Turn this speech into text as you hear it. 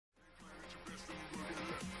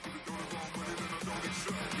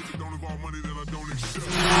What's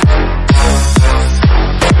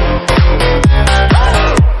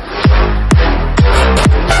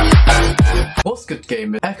good,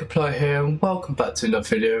 gamers? Echoplay here, and welcome back to another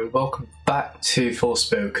video. Welcome back to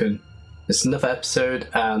Forspoken. It's another episode,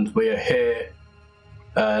 and we are here.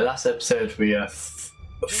 Last episode we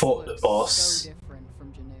fought the boss. So different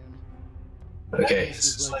from Okay.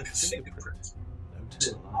 This is like a fingerprint.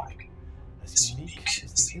 To like, as unique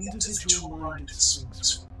as the individual mind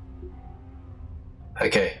swings.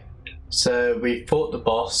 Okay. So we fought the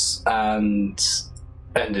boss and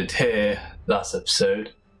ended here last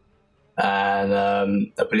episode. And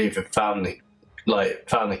I believe we found the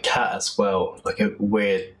cat as well, like a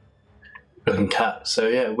weird looking cat. So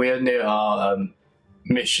yeah, we are near our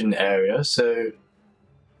mission area. So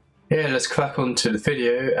yeah, let's crack on to the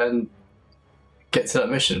video and get to that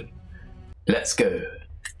mission. Let's go.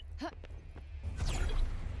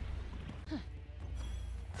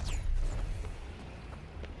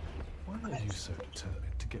 Why are you so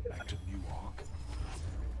determined to get back to Newark?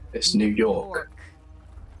 It's New York.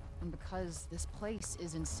 And because this place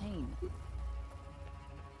is insane.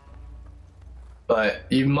 But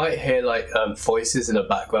you might hear like voices in the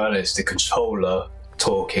background. It's the controller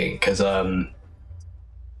talking because I'm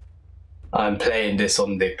playing this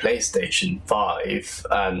on the PlayStation 5,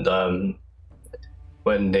 and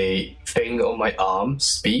when the thing on my arm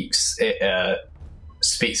speaks, it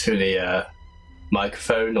speaks through the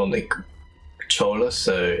microphone on the controller.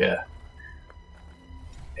 So yeah,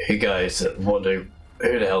 if you guys are wondering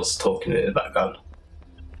who the hell's talking in the background,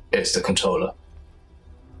 it's the controller.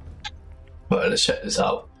 Right, let's check this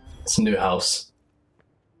out. It's a new house.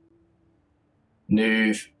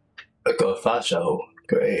 I got a flash shovel.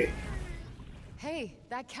 Great. Hey,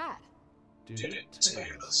 that cat. Did it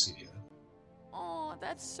take us here? Oh,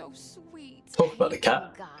 that's so sweet. Talk about the Hey, cat.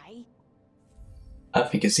 little guy. I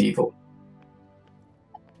think it's evil.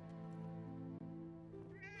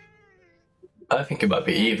 I think it might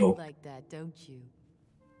be Yeah, you evil. like that, don't you?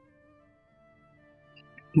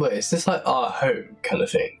 Wait, is this like our home kind of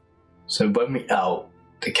thing? So when we out,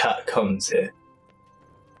 the cat comes here.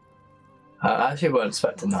 I actually wasn't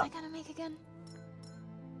expecting What's that. I gonna make again?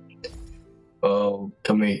 Well,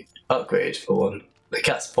 can we upgrade for one? The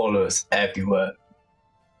cats follow us everywhere.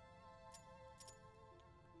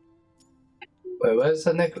 Wait, where's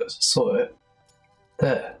that necklace? I saw it.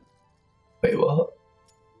 There. Wait, what?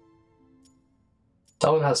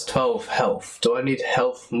 That one has 12 health. Do I need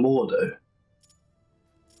health more though?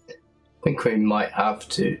 I think we might have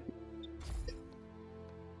to.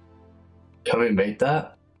 Can we make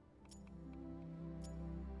that?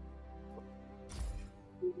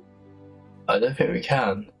 I don't think we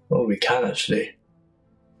can. Oh, we can actually.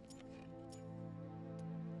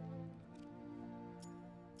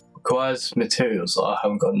 Requires materials. Oh, I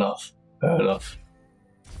haven't got enough. Fair enough.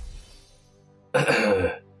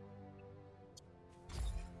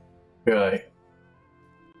 Right.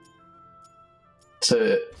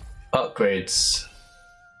 So, upgrades.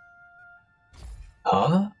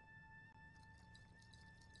 Huh?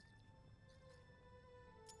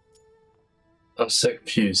 I'm so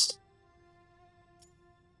confused.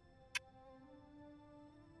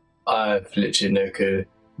 I have literally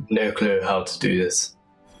no clue how to do this.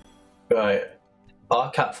 Right,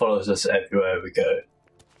 our cat follows us everywhere we go.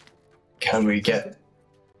 Can we get...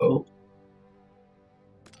 Oh.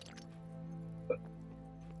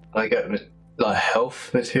 I get like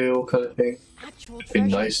health material kind of thing? Actual It'd be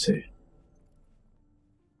treasure. nice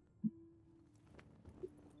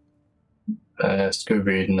to. Screw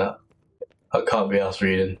reading that. I can't be asked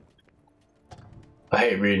reading. I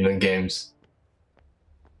hate reading in games.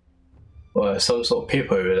 Well, there's some sort of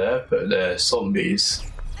people over there, but they're zombies.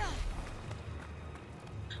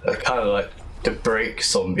 They're kind of like the break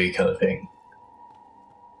zombie kind of thing.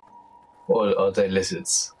 Or are they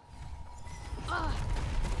lizards?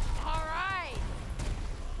 Alright.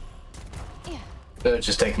 Yeah. No,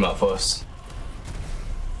 just take them out for us.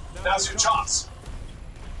 Now's your chance.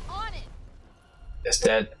 On it. It's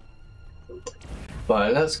dead.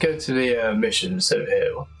 Right, let's go to the missions over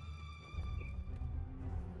here.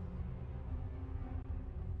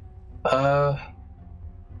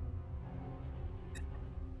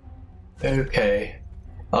 Okay.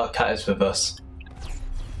 Our cat is with us.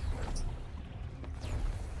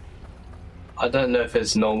 I don't know if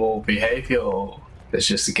it's normal behavior or it's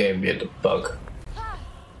just the game being a bug.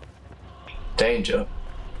 Danger.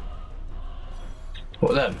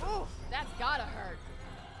 What then? Ooh, that's gotta hurt.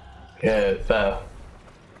 Yeah, fair.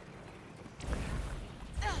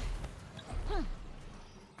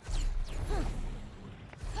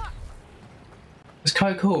 It's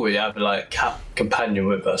kind of cool when you have like a cat companion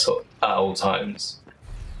with us at all times.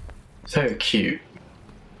 So cute.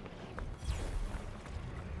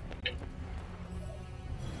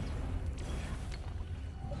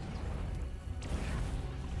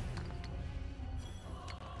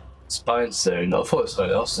 Spine zone. I thought it was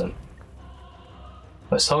something else then.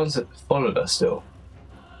 But someone's followed us still.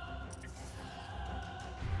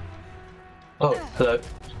 Oh, hello.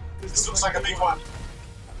 This looks like a big one.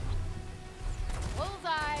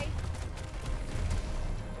 Bullseye!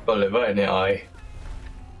 Got it right in the eye.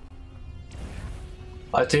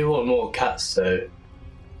 I do want more cats though.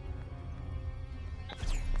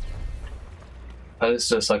 And it's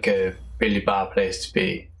just like a really bad place to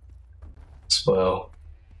be as well.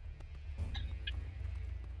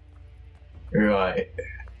 Right.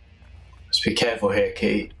 Let's be careful here,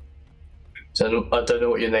 Key. So I don't know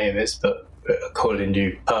what your name is, but I'm calling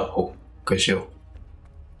you Purple because you're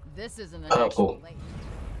This isn't an Purple. actual lake.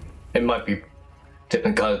 It might be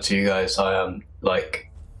different colour to you guys. I am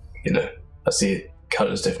like, you know, I see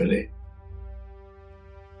colours differently.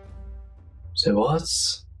 So what?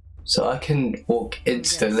 So I can walk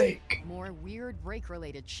into the Yes. lake. More weird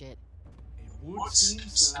break-related shit. It would seem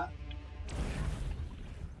so.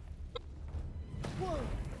 Whoa!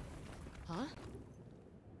 Huh?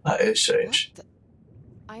 That is strange. What the-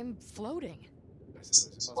 I'm floating. I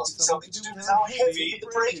suppose it Must be something to do with how heavy the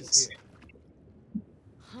break is.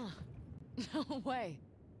 Huh. No way.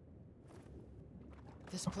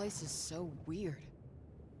 This place is so weird.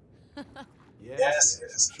 Yes,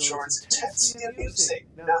 yes, I'm sure it's intensely amusing.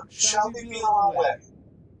 Now, shall we be on our way?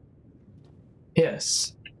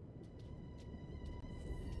 Yes.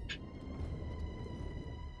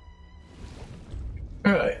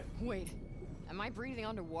 Right. Wait, am I breathing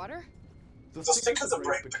underwater? The thicker the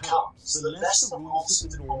break becomes, the less the rules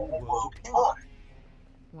of the normal world apply.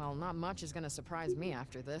 Well, not much is gonna surprise me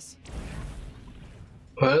after this.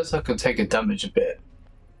 Well, it looks like I could take a damage a bit.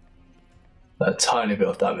 A tiny bit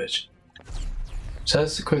of damage. So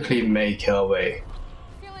let's quickly make our way.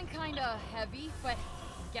 Feeling kinda heavy, but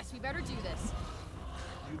guess we better do this.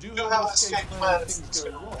 You do You have have an an escape plan if things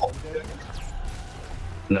go wrong, don't you?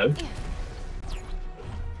 No?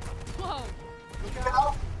 Whoa! Look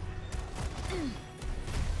out!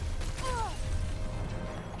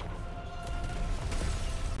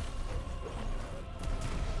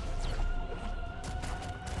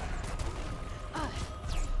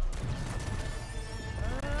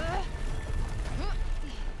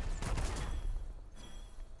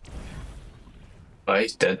 Oh,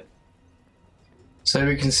 he's dead. So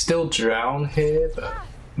we can still drown here, but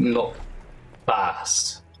not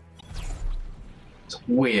fast. It's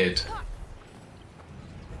weird.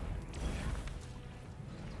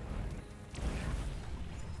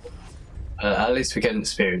 At least we get an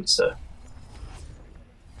experience there.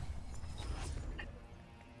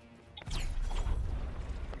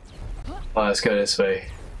 Alright, let's go this way.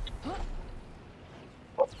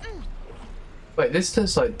 Wait, this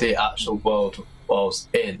is like the actual world whilst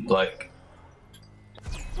in, like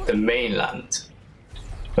the mainland.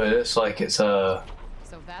 But it looks like it's So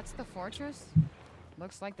that's the fortress?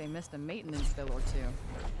 Looks like they missed a maintenance bill or two.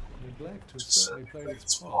 Neglect has certainly played its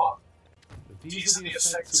It's part. part. But these are the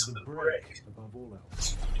effects of the break, above all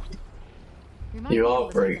else. We might You be are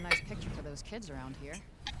able to take a break. nice picture for those kids around here.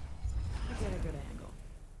 We'll get a good angle.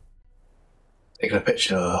 taking a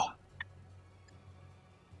picture.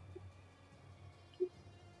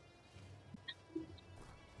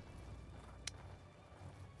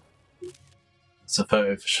 It's a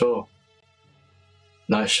photo for sure.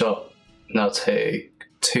 Nice shot. Now take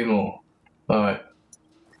 2 more. Alright.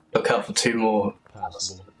 Look out for 2 more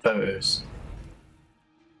Passable. photos.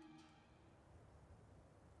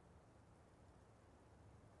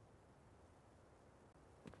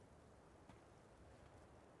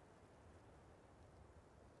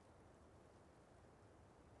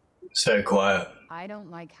 So quiet. I don't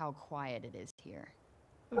like how quiet it is here.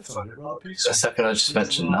 I find it rather A peaceful. second I just Would you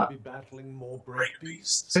mentioned rather that. be battling more break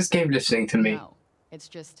beasts? Is this game listening to me? No, it's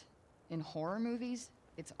just, in horror movies,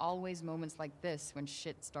 it's always moments like this when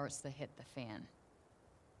shit starts to hit the fan.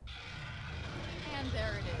 And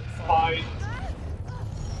there it is. Fine.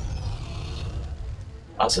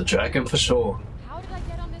 That's a dragon for sure. How did I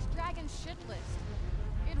get on this dragon shit list?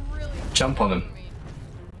 It really Jump on him. me.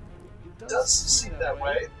 It does seem that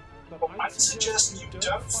way, but I'd suggest you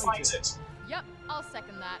don't fight it. Yep, I'll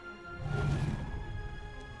second that.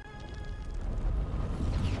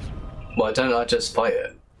 Why don't I just fight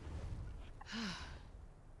it?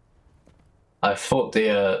 I fought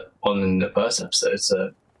the one in the first episode,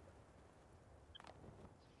 so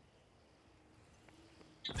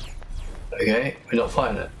Okay, we're not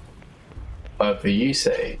fighting it. Whatever you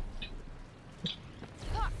say.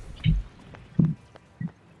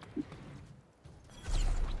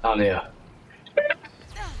 Down here.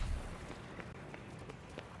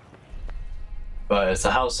 Right, there's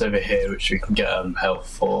a house over here which we can get health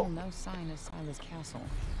for. No sign of Silas Castle.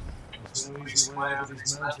 There's no Easy easy way way out over of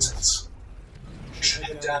these these mountains. mountains. You should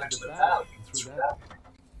Head down into the valley through that way.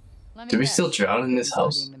 Let me Do we guess. still drown in this You're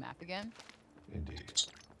house? studying the map again? Indeed.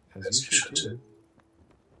 As As you you should should too. too.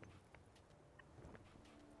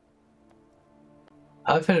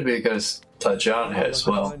 I think it'd be a good to drown here as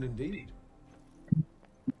well. Indeed.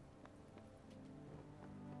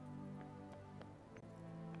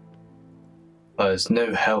 But there's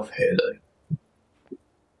no health here though.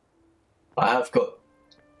 I have got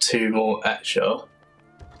 2 more extra,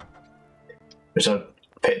 which I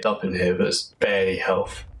picked up in here, but it's barely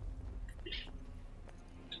health.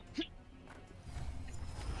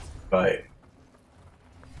 Right.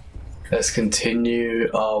 Let's continue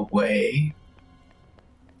our way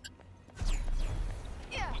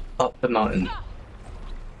up the mountain.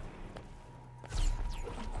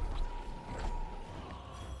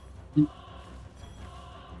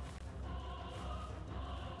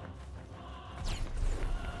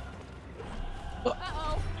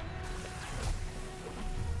 Uh-oh.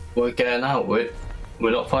 We're getting out. We're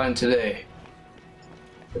not fighting today.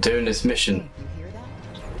 We're doing this mission. You hear that?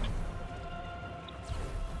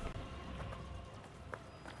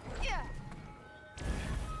 Yeah.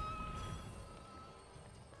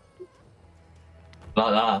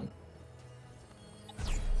 Like that.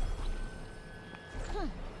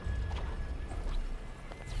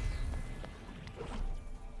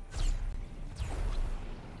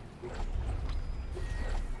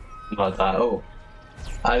 Like that. Oh.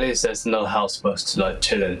 At least there's another house for us to like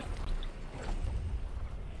chill in.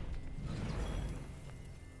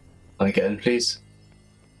 Can I get in, please?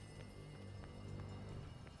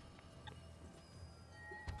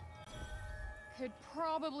 Could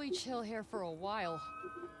probably chill here for a while.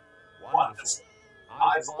 Wonderful.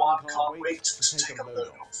 I, for one, can't wait to take a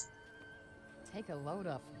load off. Take a load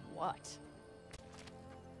off what?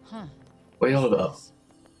 Huh. What are you on What's about? this?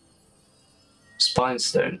 Spine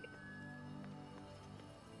stone.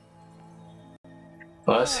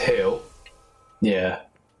 Oh, let's heal. Yeah.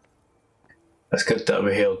 That's good that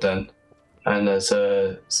we're healed then. And there's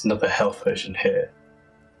another health potion here.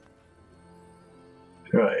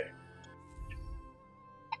 Right.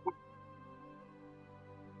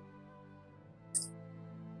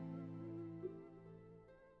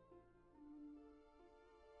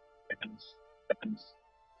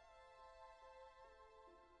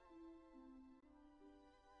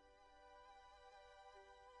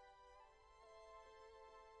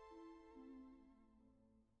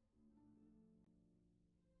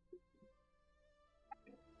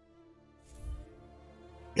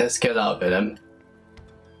 Let's get out of it then.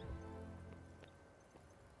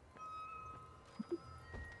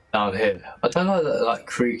 Down here. I don't know that like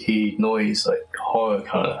creaky noise, like horror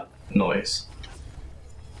kind of noise.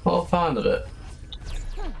 Not a fan of it.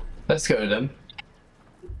 Let's go then.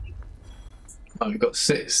 Oh, we've got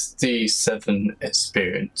 67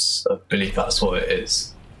 experience. I believe that's what it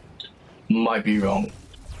is. Might be wrong.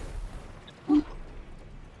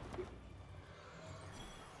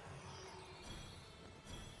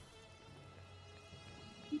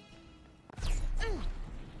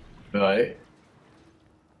 Right.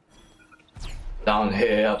 Down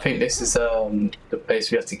here, I think this is the place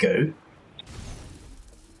we have to go.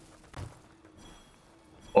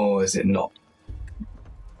 Or is it not?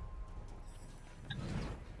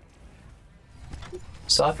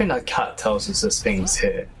 So I think that cat tells us there's things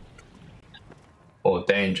here. Or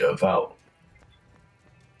danger about.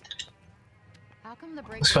 How come the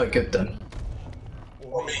It's quite good then.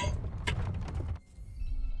 Or me.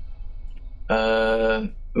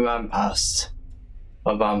 Ran past.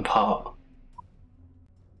 I ran part.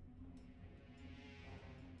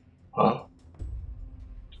 Huh?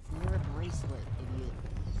 You're a bracelet, idiot.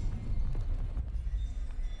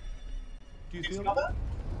 Do you feel Feel that? that?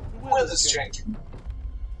 The weather's changing.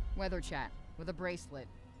 Weather chat with a bracelet.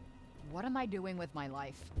 What am I doing with my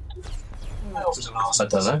life? I often ask I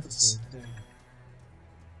don't know.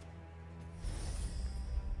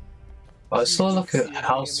 I saw like a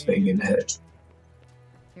house thing in here.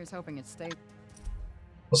 Here's hoping it stays.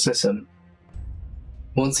 What's this?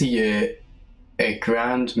 Once a year, a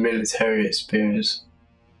grand military experience.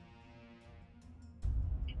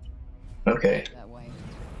 Okay, that way.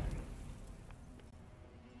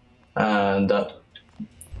 and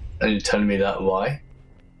you're telling me that why?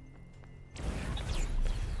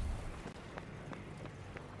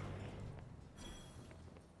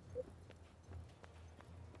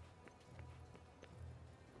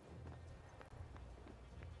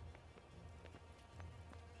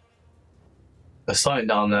 There's something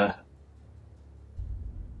down there.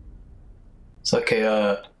 It's like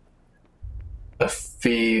a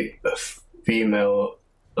female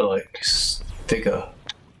like figure.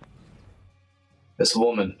 It's a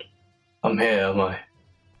woman. I'm here, am I?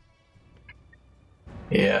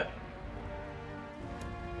 Yeah.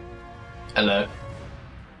 Hello.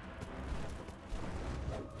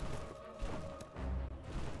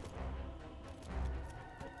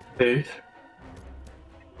 Two.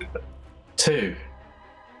 Two.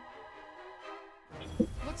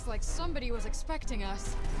 Looks like somebody was expecting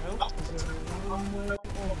us. Well, is there one way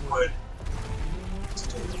Would.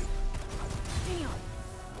 Damn.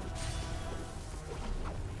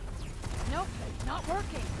 Nope, not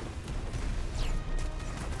working.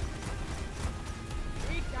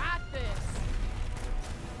 We got this.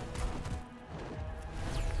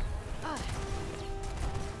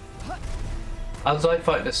 How did I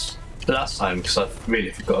fight this last time? Because I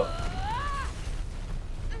really forgot.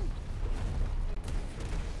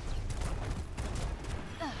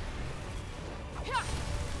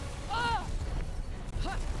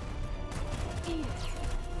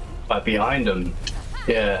 Like behind him.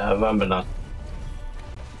 Yeah, I remember now.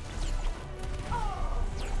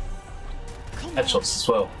 Headshots as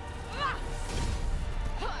well.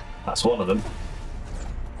 That's one of them.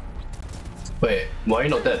 Wait, why are you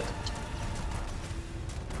not dead?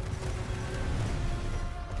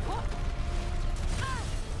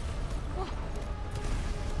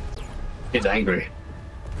 He's angry.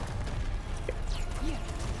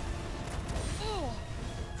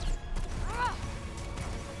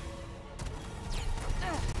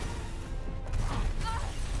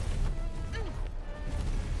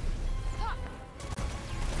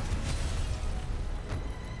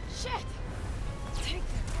 Shit! Take them.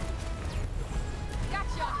 Got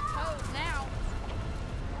you on your toes now.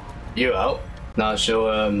 You out? Now it's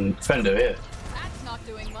your friend over here. That's not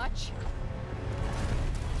doing much.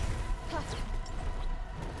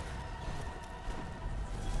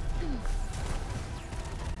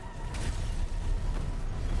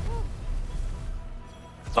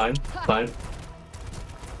 Fine, fine.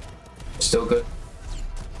 Still good.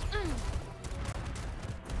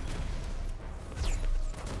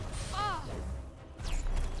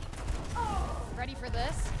 Ready for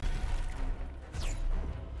this?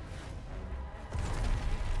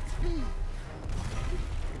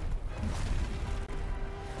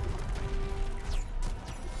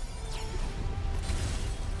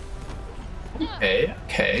 Okay,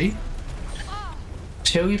 okay.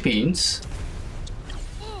 Chili beans.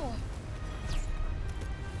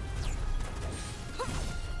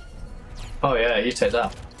 Oh yeah, you take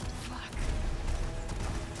that.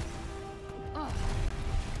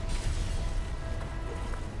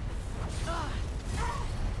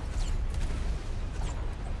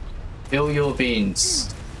 Fill your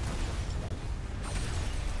beans.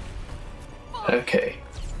 Okay.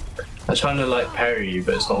 I'm trying to like parry you,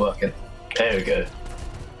 but it's not working. There we go.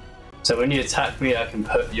 So when you attack me, I can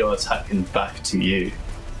put your attacking back to you.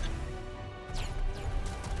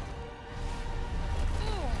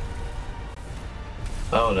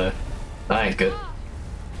 Oh no, that ain't good.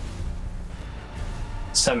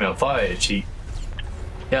 Set me on fire, you cheat.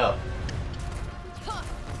 Yeah.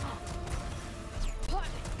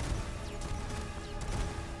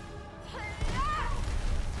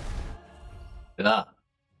 Look at that.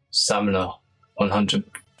 Stamina 100.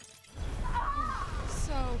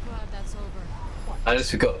 So glad that's over. I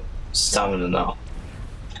just got stamina now.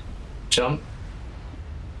 Jump.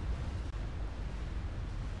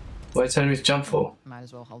 What are you telling me to jump for? Might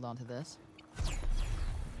as well hold on to this.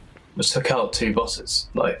 Just took out 2 bosses.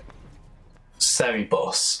 Like,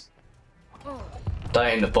 semi-boss. That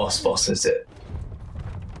ain't the boss, is it?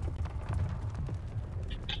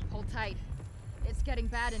 Hold tight. It's getting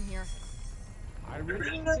bad in here. I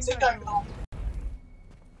really I don't think I know.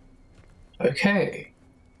 Okay.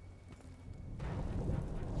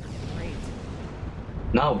 Great.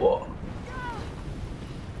 Now what?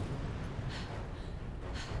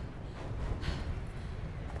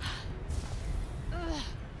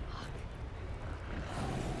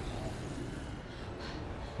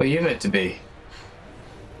 What are you meant to be?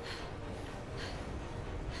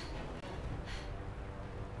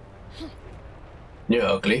 You're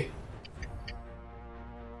ugly.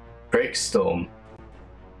 Breakstorm.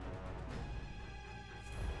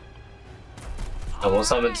 And what's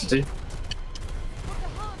that meant to do? What the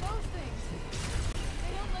hell are those things?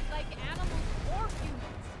 They don't look like animals or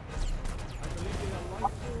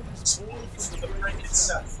humans. It's from the break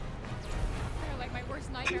itself. They're like my worst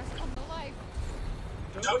nightmares come to life.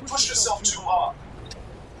 Don't push yourself too hard.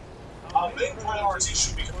 Our main priority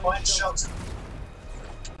should be to find shelter.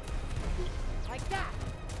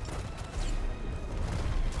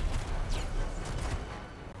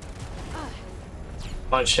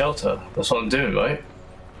 Find shelter. That's what I'm doing, right?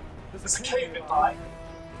 There's a cave nearby.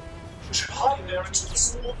 We should hide there until the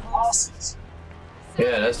storm passes.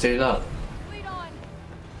 Yeah, let's do that. Lead on.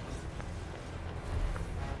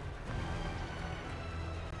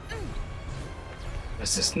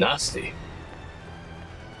 This is nasty.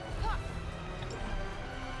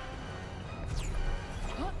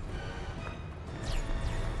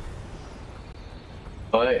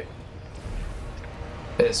 Right.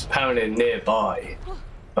 It's apparently nearby.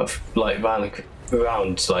 I've like ran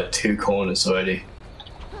around like 2 corners already.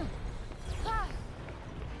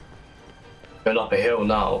 Going up a hill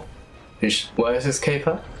now. Where is this cave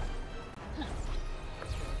at?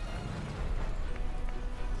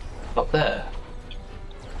 Up there.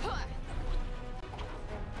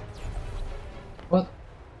 What?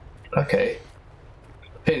 Okay.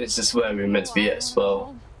 I think this is where we're meant to be as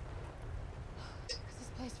well. This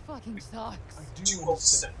place fucking sucks. I do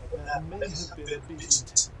understand that may have been a bit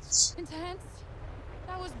intense. Intense?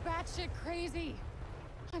 That was batshit crazy.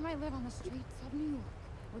 I might live on the streets of New York,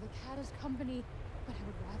 where the cat is company, but I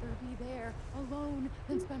would rather be there, alone,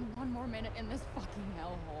 than spend one more minute in this fucking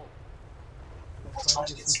hellhole. We'll try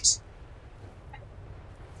to get some.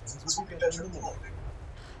 Things will be better in the morning.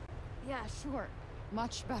 Yeah, sure.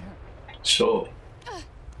 Much better. Sure.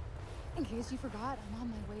 In case you forgot, I'm on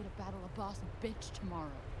my way to battle a boss bitch tomorrow.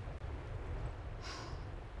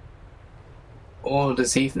 All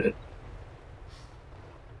this evening.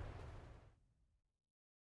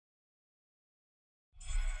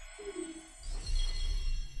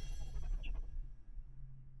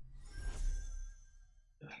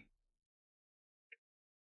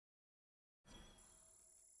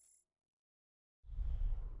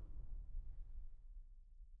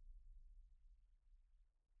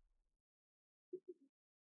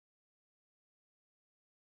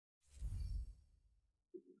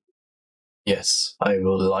 Yes, I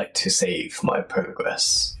would like to save my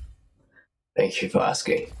progress. Thank you for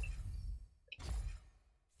asking.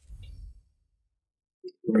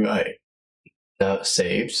 Right. Now it's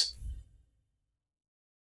saved.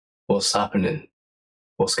 What's happening?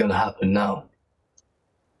 What's gonna happen now?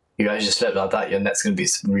 You guys just slept like that, your neck's gonna be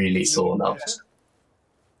really sore now.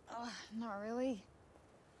 Not really.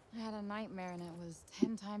 I had a nightmare and it was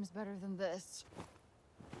 10 times better than this.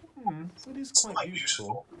 That is quite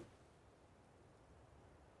useful.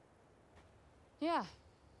 Yeah.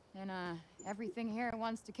 In a everything here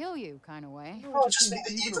wants to kill you kind of way. I just think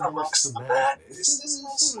that even amongst the madness, there's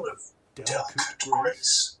a sort of delicate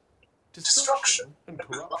grace. Destruction and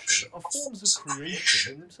corruption are forms of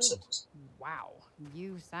creation in themselves. Wow.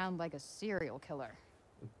 You sound like a serial killer.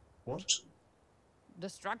 What?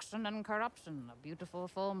 Destruction and corruption are beautiful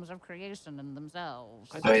forms of creation in themselves.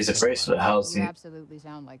 Oh, he's a bracelet. How's You he? absolutely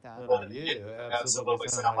sound like that. Yeah, absolutely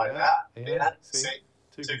sound like that. Yeah, see?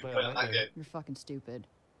 Two can play that game. You're fucking stupid.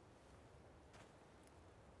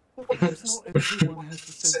 Well, perhaps not everyone has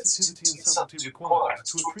the sensitivity and subtlety required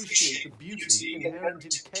to appreciate the beauty inherent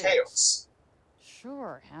in chaos.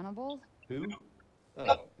 Sure, Hannibal. Who?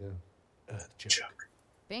 Oh, yeah. Joke.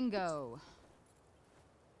 Bingo.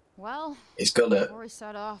 Well, He's got it. before we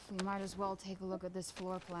set off, we might as well take a look at this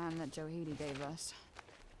floor plan that Johidi gave us.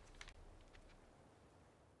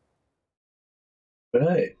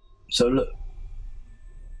 Right. So look.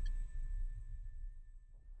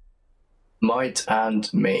 Might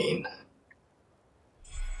and main.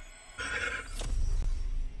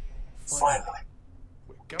 Finally,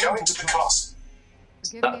 we're going to the castle.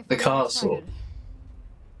 Forgive me At if the I'm castle. excited.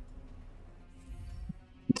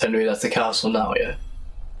 Telling me that's the castle now, yeah?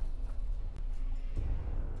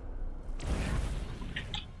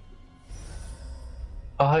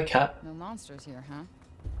 Oh, hi, cat. No monsters here, huh?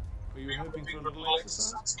 Were you hoping for a little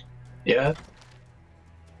exercise? Yeah?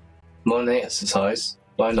 Morning exercise.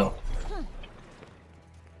 Why not?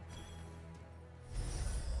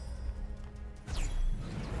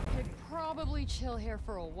 Could probably chill here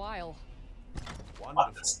for a while.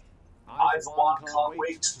 Wonderful. I, for one, can't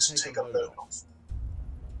wait to take a load off.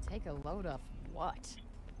 Take a load of what?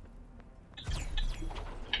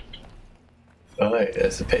 Alright,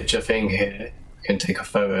 there's a picture thing here. You can take a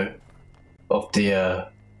photo of the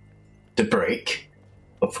break,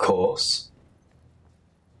 of course.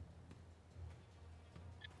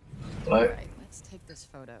 Right. Alright, let's take this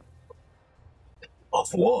photo.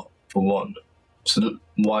 Of what? For one. It's a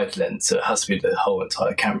wide lens, so it has to be the whole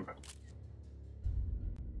entire camera.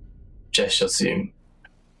 Gesture zoom.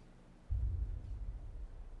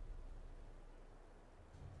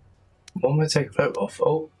 What am I taking a photo of?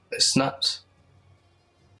 Oh, it snapped.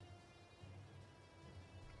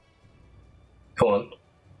 Come on.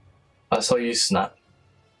 I saw you snap.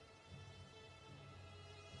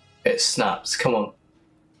 It snaps. Come on.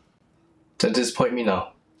 Don't disappoint me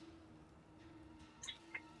now.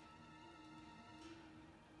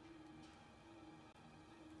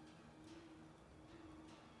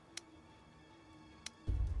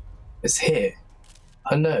 It's here.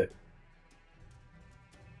 I know.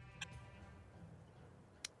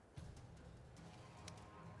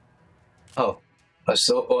 Oh, I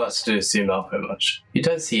saw all I have to do is zoom out very much. You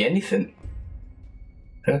don't see anything.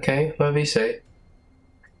 Okay, whatever you say.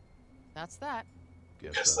 That's that.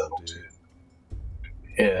 Guess that'll do.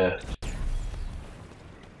 Yeah.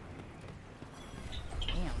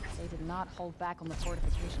 Damn, they did not hold back on the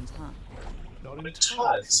fortifications, huh? Not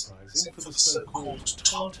entirely surprising for the so-called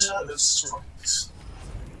Tanta of Strength.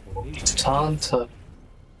 We'll need to- Tanta.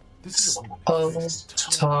 This is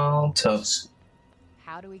Tanta.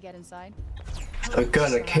 How do we get inside? We're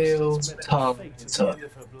gonna kill Tanta.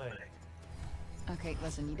 Okay,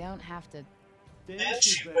 listen, you don't have to... Then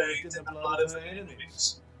she bathed in the blood of her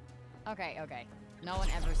enemies. Okay, okay. No one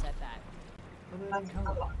ever said that. And then come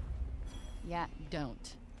on. Yeah,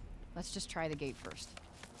 don't. Let's just try the gate first.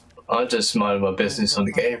 I just mind my business on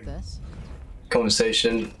the game. This?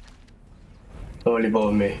 Conversation don't really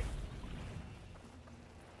bother me.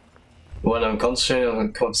 When I'm concentrating on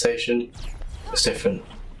the conversation, it's different.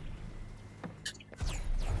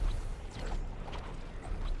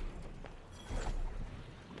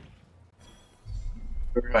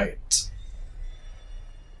 Right.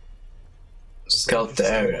 Scout the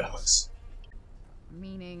area.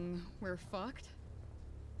 Meaning we're fucked?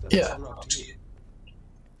 Yeah.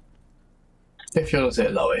 If you want to say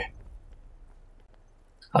it that way.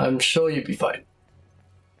 I'm sure you'd be fine.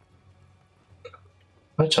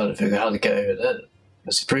 I'm trying to figure out how to get over there.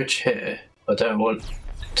 There's a bridge here. I don't want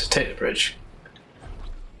to take the bridge.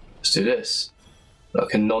 Let's do this.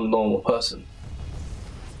 Like a non-normal person.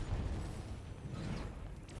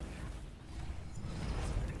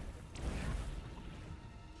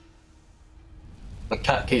 My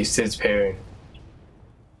cat keeps disappearing.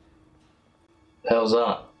 The hell's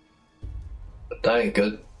that? That ain't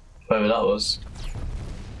good. Whatever that was.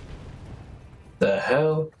 The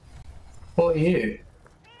hell? What are you?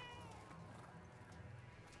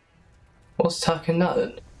 What's attacking that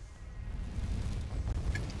then?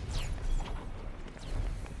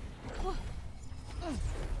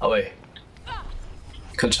 Oh wait.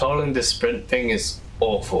 Controlling this sprint thing is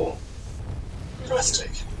awful.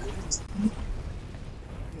 Breathtaking.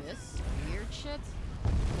 This weird shit?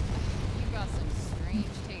 You got some strange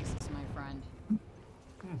tastes, my friend.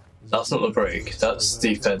 That's not the break, that's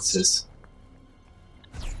defenses.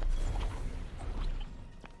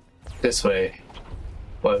 This way.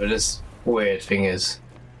 Whatever this weird thing is.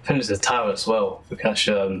 I think there's a tower as well. We can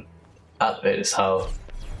actually activate this tower.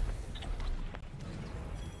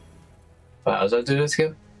 Right, how do I do this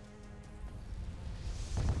again?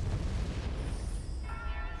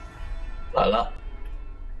 Like that.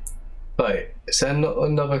 Right, is there not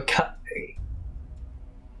another cat thing?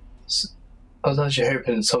 I was actually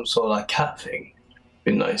hoping some sort of like cat thing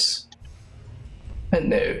would be nice. And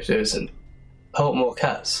no, there isn't. I want more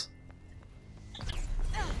cats.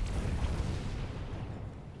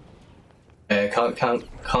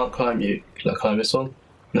 Can't climb you. Can I climb this one?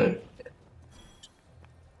 No.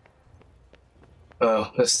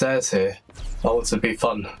 Oh, there's stairs here. I want to be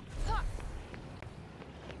fun.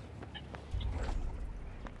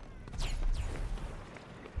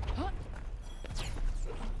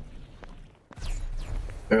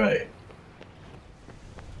 Right.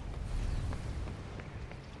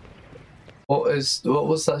 What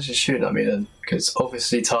was that just shooting at me then? Because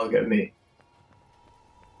obviously targeted me.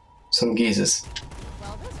 Some geezers.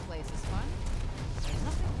 Well, this place is fun. There's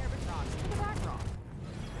nothing here but rocks. Look at that rock.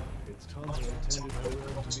 It's Tanta intended her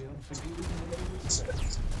realm to be unforgiving and unaccepted.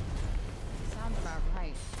 Sounds about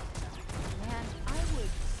right. Man, I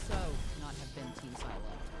would so not have been Team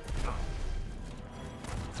Silo.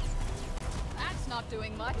 That's not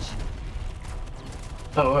doing much.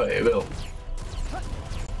 Oh right, it will.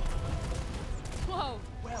 Whoa.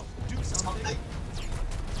 Well, do something.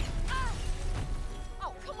 Ah!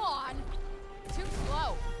 Oh, come on. Too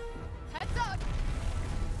slow. Heads up.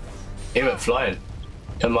 He went flying.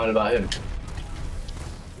 Don't mind about him. Do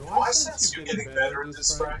Oh, I sense you're getting better at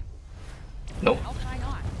this, Frank. Nope. I'll try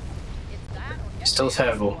not. It's that or get Still my ass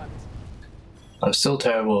terrible. whooped. I'm still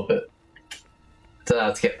terrible at it. Don't know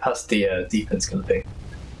how to get past the defense kind of thing.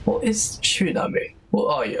 What is shooting at me?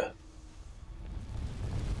 What are you?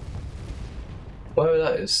 Whatever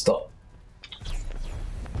that is, stop.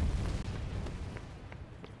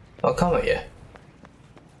 I'll come at you.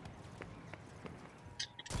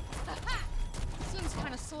 Seems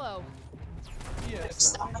kind of slow.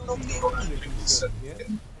 Yes, I'm not the only reason.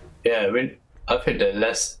 Yeah, I think there's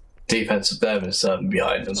less defensive there than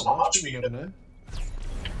behind them. It's not much, you but never know.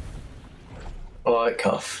 Alright,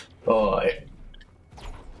 Cuff. Alright.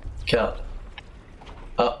 Cut.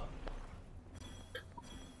 Up.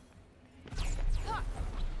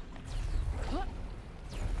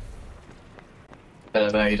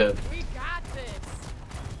 Elevator. We got this.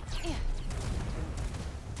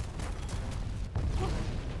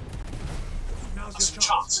 Now's it's your a chance.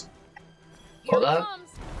 chance. Here What it that?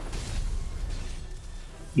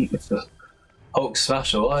 comes. Hulk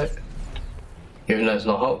smash, alright. Even though it's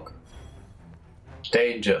not Hulk.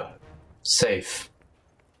 Danger. Safe.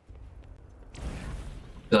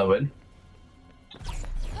 Did I win?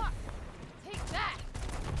 Take that.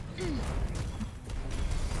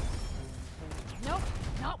 Nope,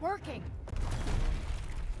 not working.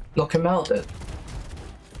 Knock him out then.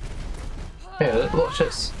 Here, watch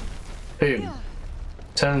this. Boom.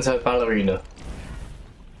 Turn into a ballerina.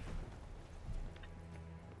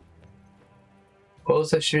 What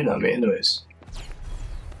was they shooting at me anyways?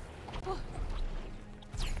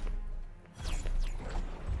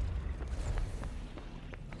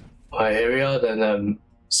 Alright, here we are then,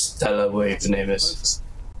 Stella, whatever the name is.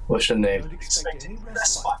 What's your name? Don't expect any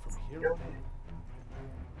respite from here on in.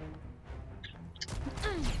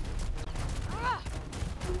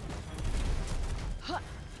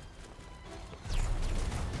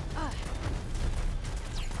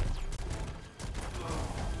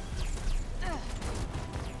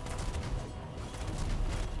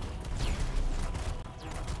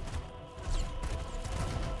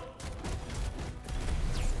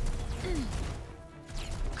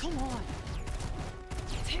 Come on.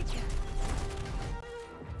 Take that.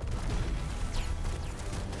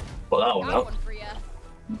 Well, that one Got out. one for ya.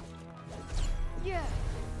 Yeah.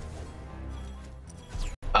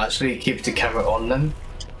 Actually, keep the camera on then,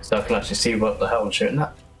 so I can actually see what the hell I'm shooting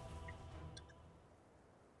at.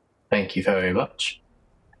 Thank you very much.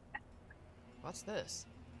 What's this?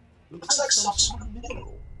 Looks like some sort of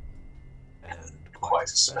mineral. And quite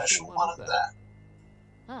a special one at that.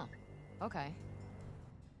 Huh. Okay.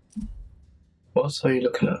 What are you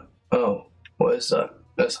looking at? Oh, what is that?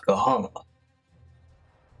 That's like a heart.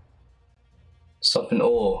 Something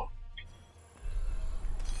ore.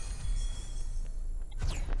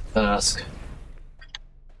 Don't ask.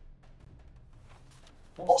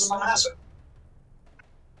 What's the matter?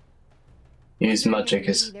 Use Wondering magic if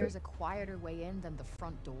as. maybe there's a quieter way in than the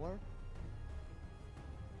front door.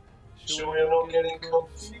 Sure you're not getting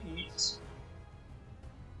confused?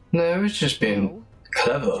 No, it's just being No,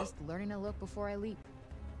 clever. just learning to look before I leap.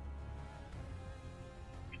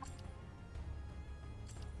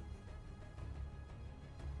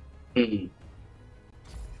 Hmm.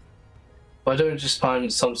 Why don't we just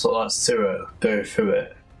find some sort of like sewer, go through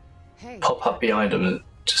it, Hey, pop up behind them, and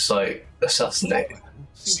just like assassinate?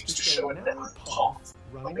 Seems to show a narrow path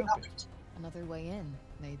running up it. another way in,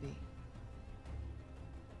 maybe.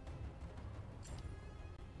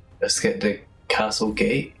 Let's get the castle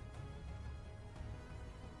gate.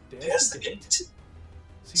 There's the gate.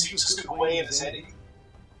 Seems as good a way in as any.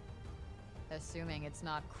 Assuming it's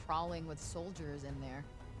not crawling with soldiers in there.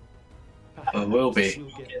 It will be. We'll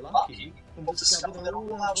Get get lucky lucky and discover they're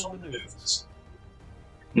all out on maneuvers.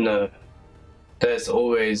 No. There's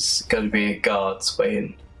always going to be guards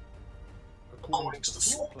waiting. According to the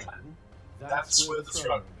floor plan, that's where the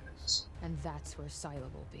throne room is. And that's where Sila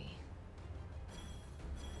will be.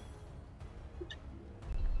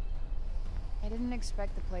 I didn't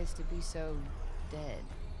expect the place to be so dead.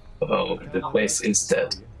 Oh, the place is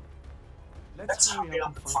dead. Let's hurry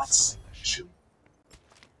up and find something, shall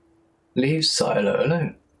we? Leave Silo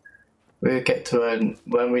alone. We'll get to her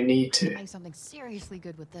when we need to. Make something seriously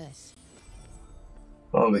good with this.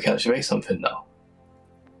 Oh, we can actually make something now.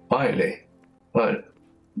 Finally. Right.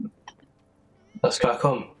 Let's crack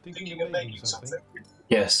on. Thinking of making something.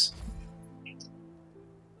 Yes.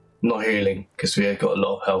 Not healing, because we have got a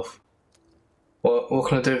lot of health. What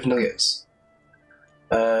can I do with nuggets?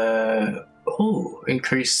 Oh,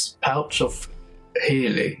 increase pouch of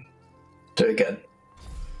healing. Do it again.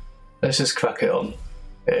 Let's just crack it on.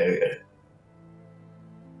 There we go.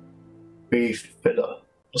 Refiller.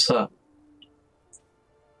 What's that?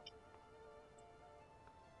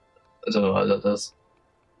 I don't know what that does.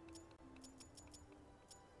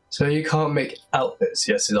 So you can't make outfits,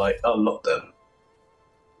 you have to like unlock them.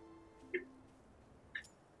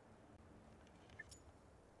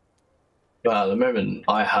 Well, at the moment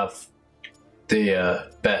I have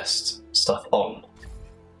the best stuff on.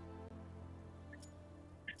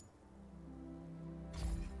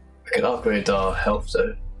 We can upgrade our health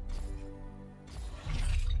though.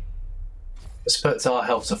 Let's put our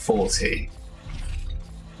health to 40.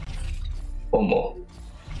 One more.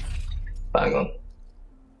 Bang on.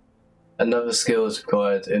 Another skill is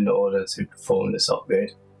required in order to perform this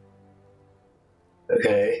upgrade.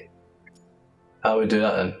 Okay. How do we do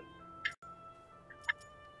that then?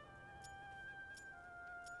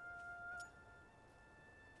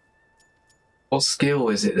 What skill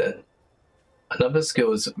is it then? Another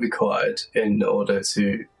skill is required in order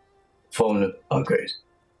to perform the upgrade.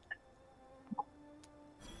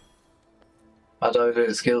 How do I do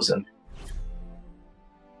the skills then?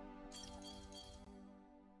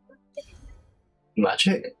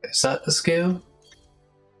 Magic? Is that the skill?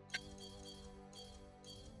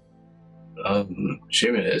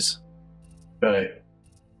 Assuming it is. Right.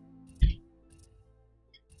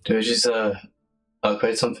 Do we just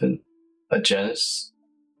upgrade something? A genus?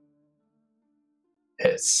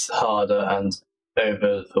 It's harder and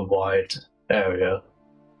over the wide area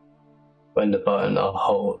when the button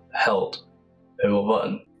are held over a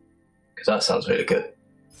button. Because that sounds really good.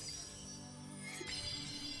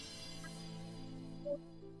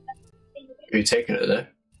 Are you taking it though?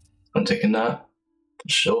 I'm taking that. For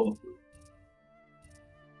sure.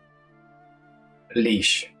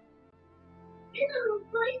 Leash.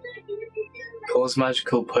 Cause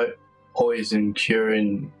magical poison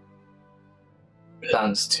curing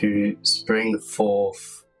plants to spring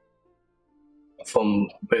forth from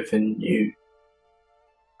within you.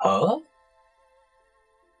 Huh?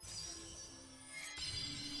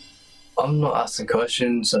 I'm not asking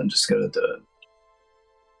questions, I'm just gonna do it.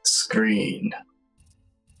 Screen.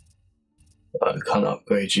 I can't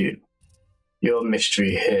upgrade you. You're a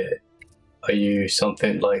mystery here. Are you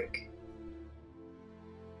something like...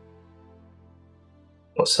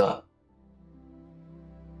 What's that?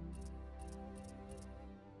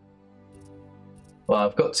 Well,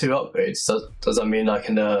 I've got 2 upgrades. Does that mean I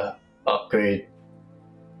can upgrade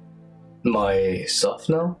my stuff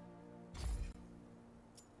now?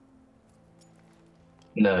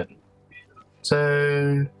 No.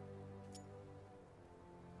 So...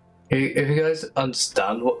 if you guys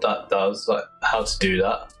understand what that does, like how to do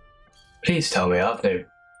that, please tell me.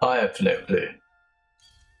 I have no clue.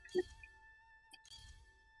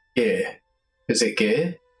 Gear. Is it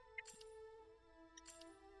gear?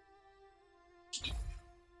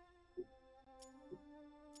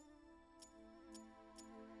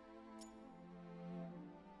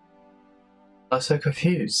 I'm so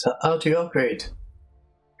confused. How do you upgrade?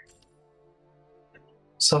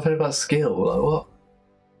 Something about skill, like what?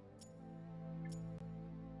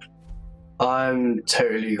 I'm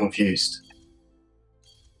totally confused.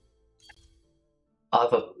 I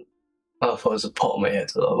thought it was a pot on my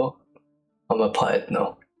head, like what? I'm a pothead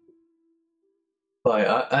now. Right,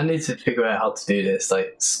 I need to figure out how to do this,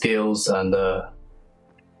 like skills and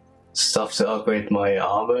stuff to upgrade my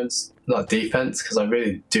armor and like defense, because I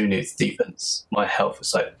really do need defense. My health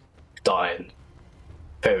is like dying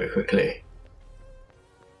very quickly.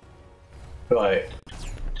 Right,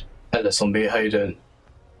 Ella Zombie, how you doing?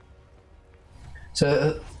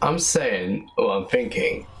 So I'm saying, or I'm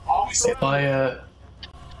thinking, if I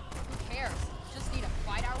Who cares? Just need to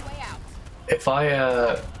fight our way out. if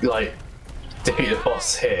I like defeat the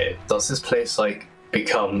boss here, does this place like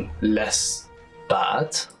become less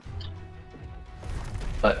bad?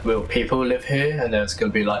 Like, will people live here and there's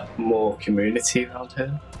gonna be like more community around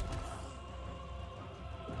here?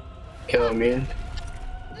 You know what I mean?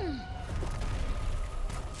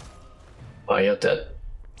 Oh, you're dead.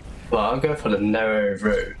 Well, I'm going for the narrow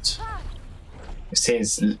road. It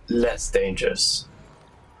seems less dangerous.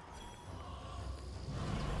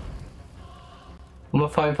 I'm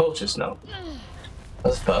gonna find vultures now.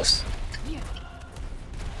 That's first.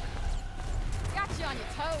 Got you on your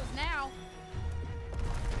toes now.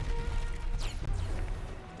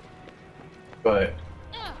 Right.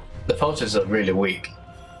 The vultures are really weak.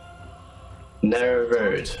 Narrow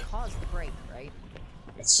road. Caused the break, right?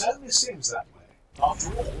 It certainly seems that way.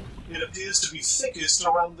 After all, it appears to be thickest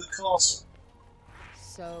around the castle.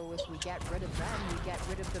 So if we get rid of them, we get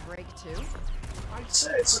rid of the break too? I'd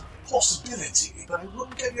say it's a possibility, but I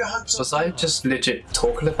wouldn't get your hopes up. Was I just legit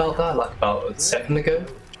talking about that like about a second ago?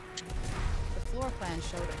 The floor plan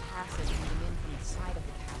showed a passage leading in from the side of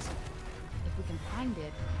the castle. If we can find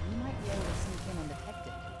it, we might be able to sneak in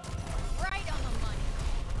undetected. Right on the money.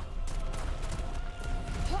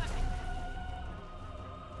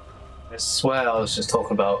 I swear I was just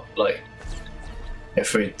talking about like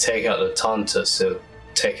if we take out the Tantus, it'll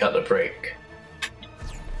take out the break.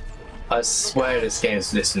 I swear this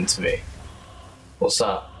game's listening to me. What's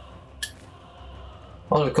that?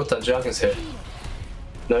 Oh, the goddamn dragon's here.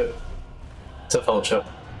 No, it's a vulture.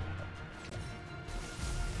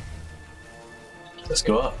 Let's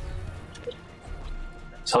go up.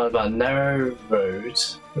 Something about narrow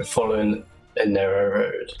roads. We're following a narrow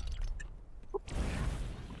road.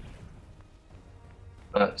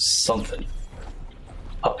 That's something.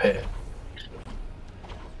 Up here.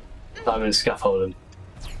 I'm in scaffolding.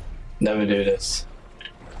 Never do this.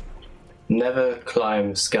 Never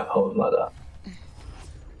climb scaffolding like that.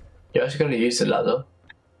 You're actually going to use the ladder?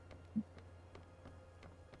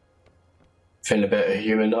 Feeling a bit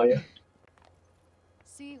human, are you?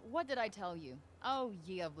 See, what did I tell you? Oh,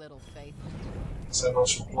 ye of little faith. So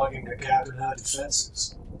much for plugging the gap in her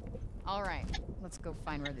defenses. Alright, let's go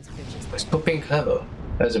find where this bitch is. It's not being clever.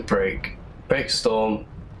 There's a break. Break storm.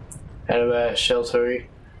 Anywhere sheltery.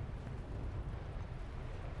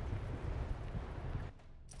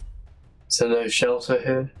 Is there no shelter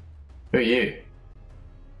here? Who are you?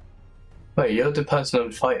 Wait, you're the person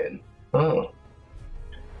I'm fighting. Oh.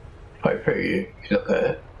 Quite pretty, if you look at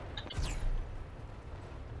it.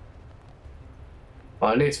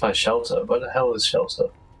 Well, I need to find shelter. Where the hell is shelter?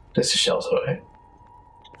 This is shelter, right?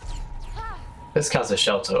 This counts as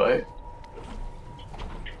shelter, right?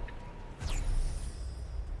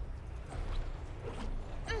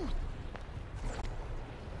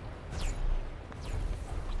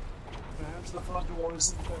 Perhaps the front door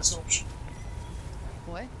isn't the best option.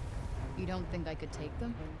 What? You don't think I could take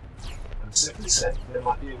them? I'm simply saying there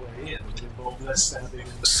might be a way in that would involve less stabbing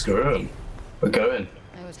and Screw 'em. We're going.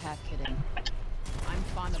 I was half kidding. I'm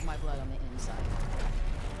fond of my blood on the inside.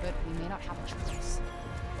 But we may not have a choice.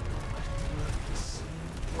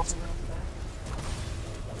 what's around the back.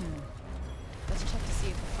 Let's check to see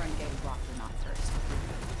if the front gate is locked or not first.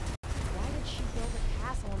 Why did she build a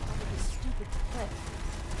castle on top of this stupid cliff?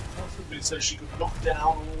 Possibly so she could knock down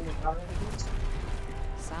all of her enemies.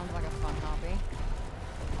 Sounds like a fun hobby.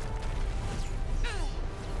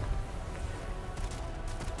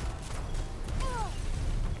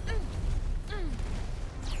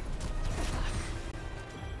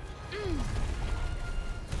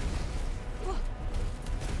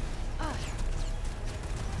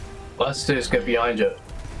 What let's do is get behind you.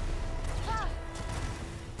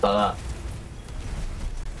 Like that.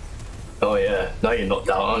 Oh yeah, now you're knocked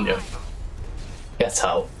out, aren't you? Get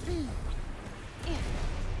out.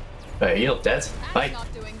 Hey, you're not dead. Hey.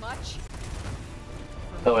 Not doing much.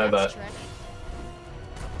 Don't worry about it.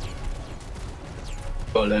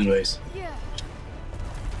 Well, anyways. Yeah.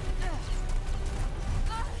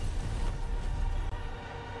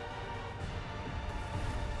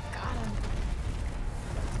 Got him.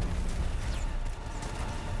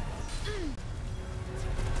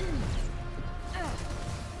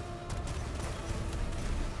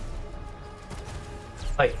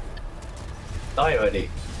 Hey. Die already.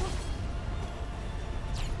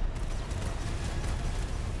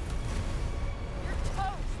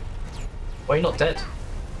 Why are you not dead?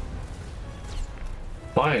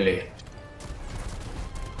 Finally.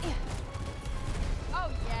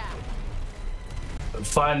 Oh yeah. I'm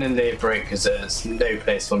finding the break because there's no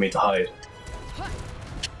place for me to hide.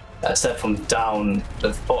 Except from down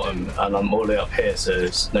the bottom and I'm all the way up here, so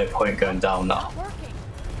there's no point going down now. Not working.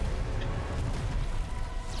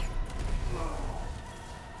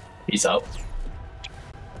 He's out.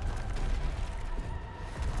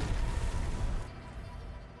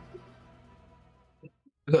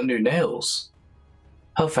 We've got new nails.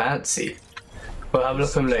 How fancy. We'll have a look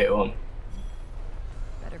at them later on.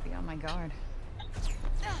 Better be on my guard.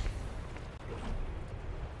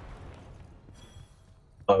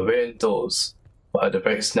 Oh, we're indoors. Well, the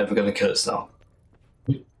break's never gonna kill us now.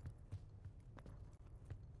 Well,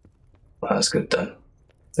 that's good then.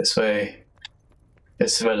 This way.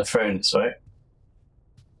 This is where the throne is, right?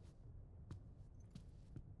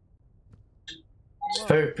 It's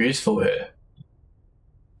very beautiful here.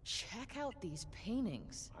 Check out these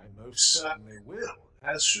paintings. I most certainly will,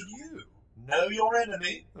 as should you. Know your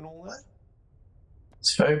enemy and all that.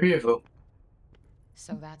 It's very beautiful.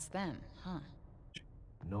 So that's them, huh?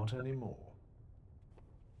 Not anymore.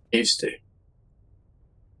 Used to.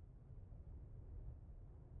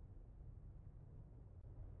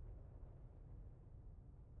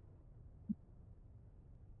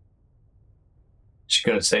 She's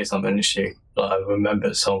gonna say something, is she? Like, I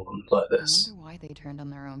remember someone like I this. wonder why they turned on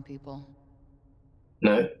their own people.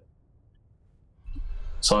 No?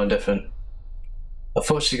 Something different. I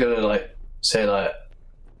thought she's gonna, like, say, like,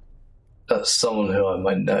 that's someone who I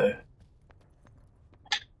might know.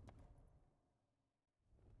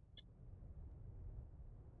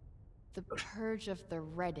 The Purge of the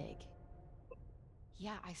Red Egg.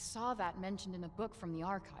 Yeah, I saw that mentioned in a book from the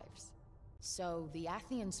archives. So, the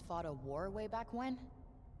Athenians fought a war way back when?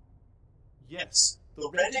 Yes, The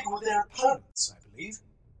Reddick were their opponents, I believe.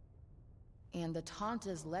 And the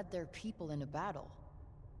Tantas led their people into battle.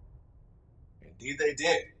 Indeed they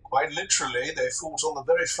did. Quite literally, they fought on the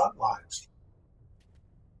very front lines.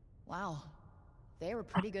 Wow. They were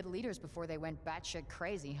pretty good leaders before they went batshit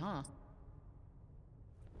crazy, huh?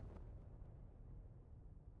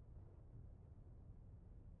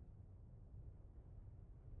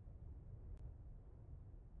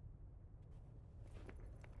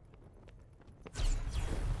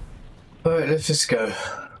 Alright, let's just go.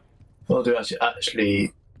 What do we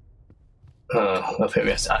actually I think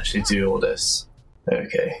we have to actually do all this.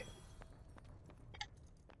 Okay.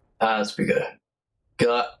 As we go.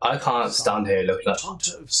 'Cause I can't stand here looking at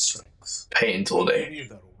Tanta of strength. paint all You day. knew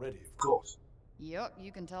that already, of course. Yep,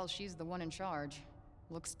 you can tell she's the one in charge.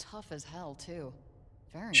 Looks tough as hell, too.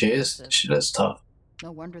 Very She is. impressive. She looks tough.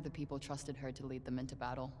 No wonder the people trusted her to lead them into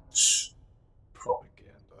battle. Shh.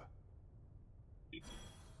 Propaganda.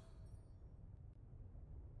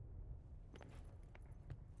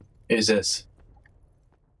 Who's this?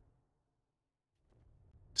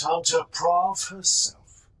 Tanta Prav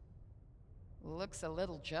herself. Looks a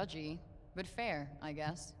little judgy, but fair, I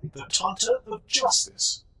guess. The Tanta of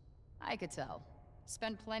justice. I could tell.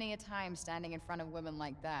 Spent plenty of time standing in front of women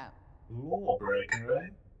like that. Lawbreaker, eh?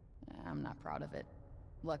 I'm not proud of it.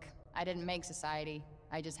 Look, I didn't make society.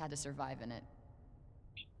 I just had to survive in it.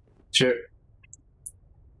 True.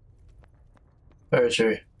 Very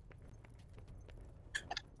true.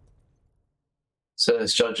 So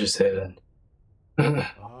there's judges here then.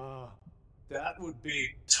 Ah, that would be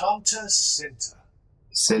Tanta Cinta.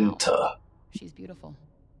 Cinta. She's beautiful.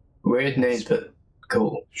 Weird names, but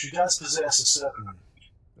cool. She does possess a certain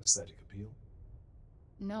aesthetic appeal.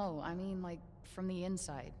 No, I mean, like, from the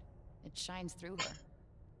inside. It shines through her.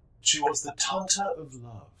 She was the Tanta of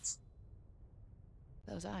love.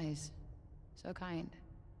 Those eyes. So kind.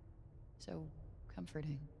 So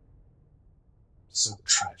comforting. So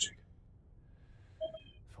tragic.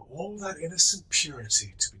 For all that innocent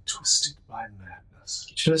purity to be twisted by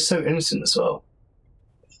madness. She looks so innocent as well.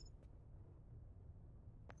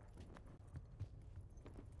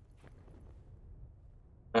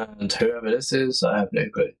 And whoever this is, I have no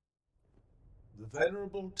clue. The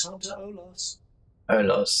venerable Tanta Olas.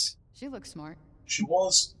 Olas. She looks smart. She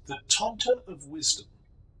was the Tanta of wisdom.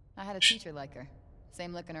 I had a teacher like her.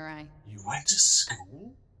 Same look in her eye. You went to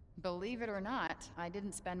school? Believe it or not, I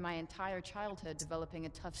didn't spend my entire childhood developing a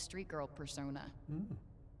tough street girl persona.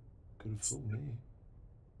 Could have fooled me.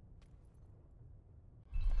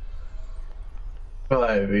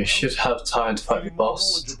 Right, we should have time to fight the Being more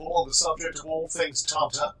boss. knowledgeable on the subject of all things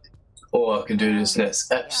Tanta. Or I can do this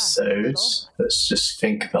next episode. little. Let's just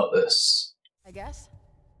think about this. I guess?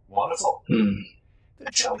 Wonderful. Hmm.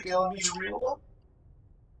 Then shall we go and meet a real one?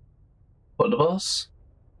 What, the boss?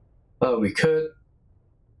 Oh, we could.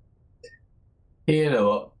 You know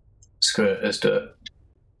what? Screw it, let's do it.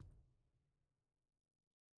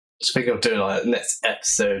 Speaking of doing like next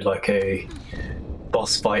episode, like a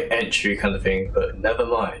boss fight entry kind of thing, but never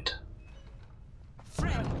mind.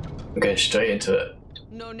 Fred, I'm going straight into it.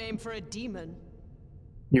 no name for a demon.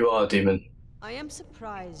 You are a demon. I am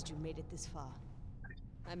surprised you made it this far.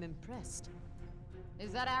 I'm impressed.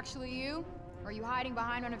 Is that actually you? Or are you hiding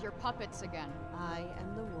behind one of your puppets again? I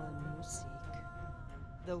am the one you seek.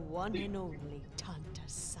 The one and only Tanta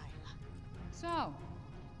Sila. So,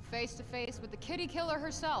 face to face with the kitty killer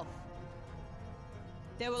herself.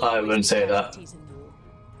 There will I always wouldn't be say that. casualties in war.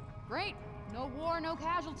 Great. No war, no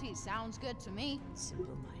casualties. Sounds good to me.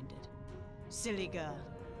 Simple-minded. Silly girl.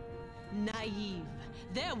 Naive.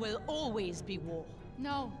 There will always be war.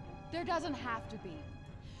 No, there doesn't have to be.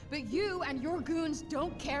 But you and your goons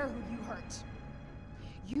don't care who you hurt.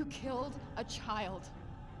 You killed a child.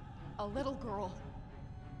 A little girl.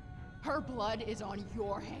 Her blood is on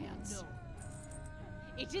your hands. No.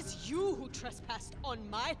 It is you who trespassed on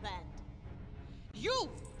my land. You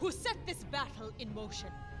who set this battle in motion.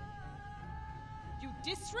 You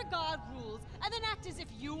disregard rules and then act as if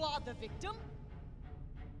you are the victim?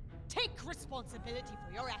 Take responsibility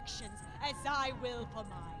for your actions as I will for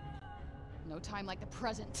mine. No time like the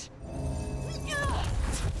present.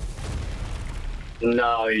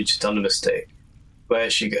 No, you just done a mistake.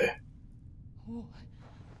 Where'd she go? What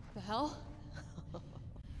the hell?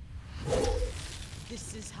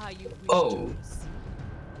 This is how you wish Oh. to proceed.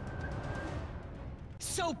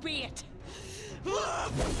 So be it.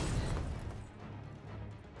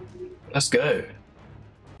 Let's go.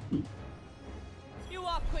 You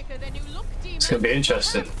are quicker than you look, demon. It's gonna be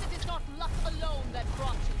interesting. Perhaps it is not luck alone that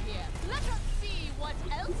brought you here. Let us see what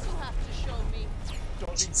else you have to show me.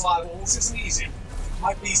 Dodging fireballs isn't easy.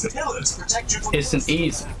 like these pillars protect you from isn't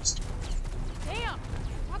easy. Damn!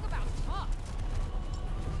 Talk about tough.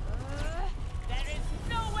 There is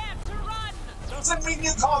nowhere to run! Does that mean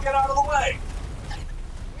you can't get out of the way?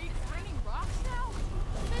 We raining rocks now?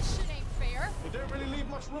 This shit ain't fair. They don't really leave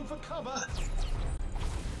much room for cover.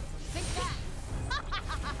 Think that.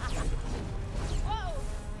 Whoa!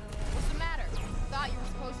 What's the matter? Thought you were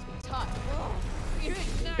supposed to be tough. Whoa!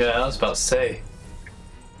 Yeah, I was about to say.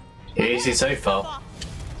 You're easy so far.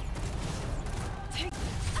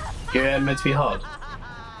 You're meant to be hard.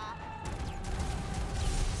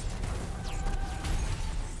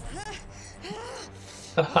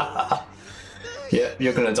 Yeah,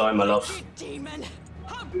 you're gonna die, my love. You demon!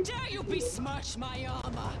 How dare you besmirch my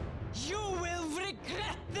armor! You will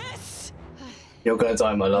regret this! You're gonna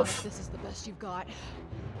die, my love. This is the best you've got.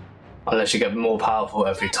 Unless you get more powerful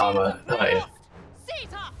every time I hurt you.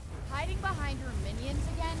 Sita! Hiding behind her minions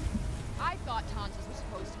again? I thought taunters were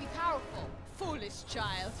supposed to be powerful. Foolish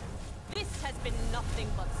child. This has been nothing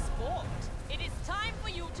but sport. It is time for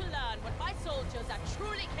you to learn what my soldiers are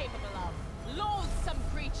truly capable of. Loathsome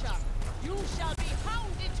creature, you shall be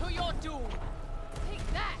hounded to your doom. Take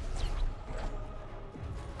that!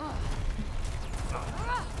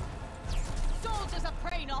 Soldiers of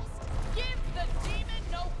Kranos, give the demon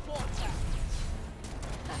no quarter.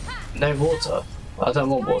 No water. I don't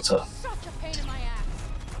want water. Such a pain in my ass.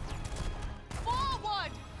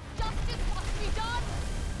 Forward! Justice must be done!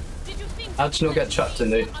 Did you think How'd you not get trapped in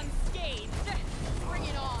the... unscathed? Bring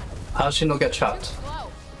it on. How'd she not get trapped?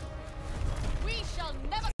 Slow. We shall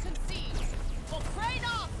never concede for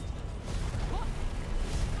Kranos!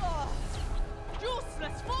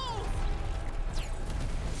 Useless fools!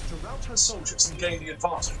 To rout her soldiers and gain the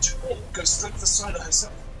advantage, or go straight for the side of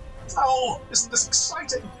herself. Oh, isn't this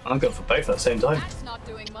exciting? I'm going for both at the same time. That's not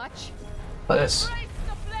doing much. Like this. Brace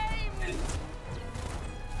the flames!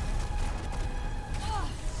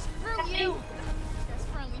 Screw you! Guess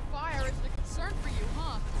friendly fire isn't a concern for you,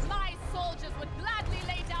 huh? My soldiers would gladly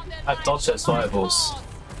lay down their I've lives dodged those for my fireballs. cause.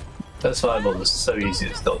 Those fireballs are so easy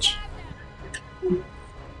to dodge.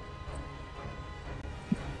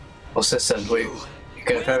 What's this then? You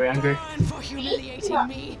getting very angry? Burn for humiliating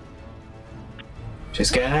me. She's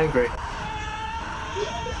getting angry.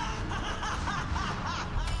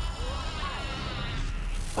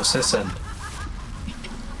 What's this then?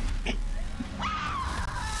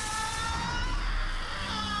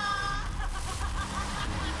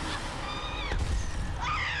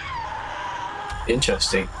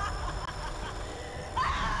 Interesting.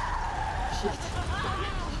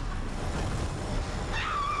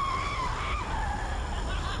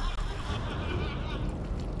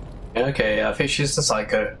 Okay, I think she's the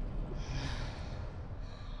psycho.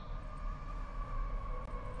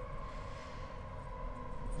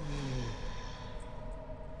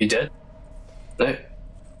 You dead? No.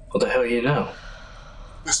 What the hell are you now?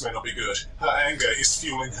 This may not be good. Her anger is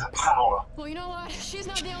fueling her power. Well, you know what? She's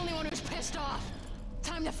not the only one who's pissed off.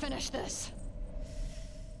 Time to finish this.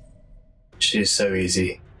 She's so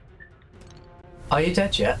easy. Are you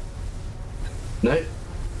dead yet? No.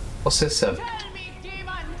 What's this then? Tell me,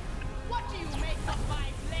 demon, what do you make of my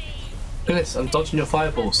blade? Look at this, I'm dodging your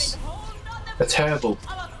fireballs. Been honed on the They're terrible. of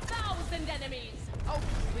 1,000 enemies. Oh,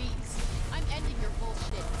 please. I'm ending your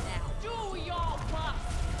bullshit now. Do your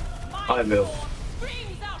worst. My I will. sword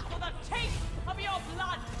screams out for the taste of your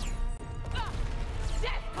blood.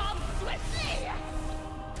 Death comes swiftly.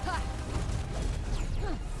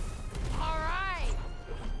 All right.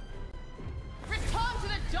 Return to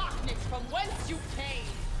the darkness from whence you came.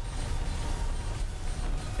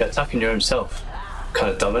 You're attacking your own self.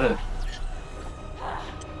 Kind of dumb, isn't it?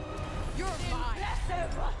 You're mine.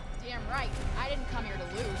 Damn right. I didn't come here to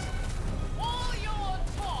lose. All your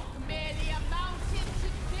talk merely amounted to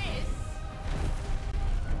this.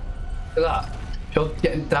 Look at that. You're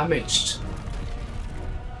getting damaged.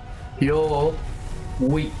 You're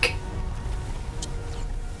weak.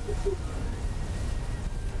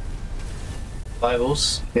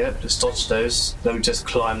 Fireballs. Yep, just dodge those. Let me just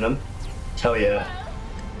climb them. Hell yeah.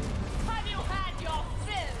 Have you had your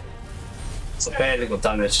fill? I barely got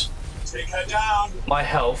damage. Take her down. My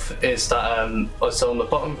health is that, so on the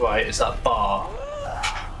bottom right is that bar.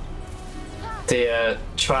 The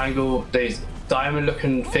triangle, the diamond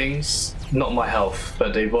looking things, not my health,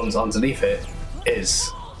 but the ones underneath it is.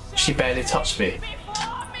 She barely touched me.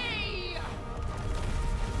 Before me!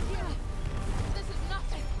 This is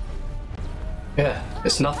nothing. Yeah,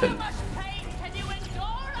 it's nothing. How much pain can you endure?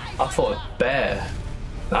 I thought a bear.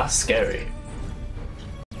 That's scary.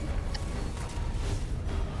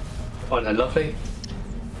 Oh no, lovely.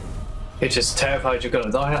 You're just terrified you're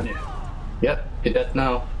gonna die, aren't you? Yep. You're dead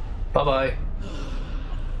now. Bye bye.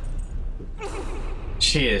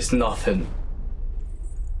 She is nothing.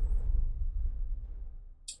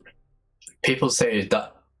 People say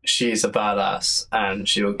that she's a badass and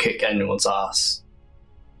she will kick anyone's ass.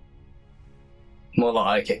 More like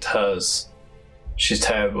I kicked hers. She's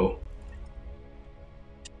terrible.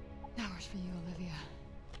 That was for you, Olivia.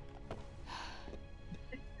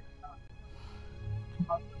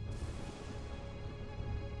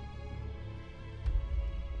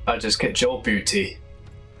 I just kicked your booty.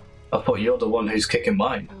 I thought you're the one who's kicking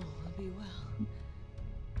mine. All will be well.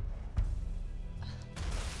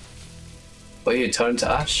 Will you turn to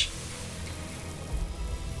ash?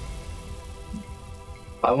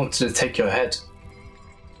 I wanted to take your head.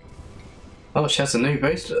 Oh, she has a new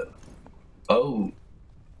bracelet. Oh.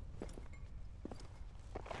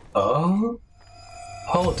 Oh?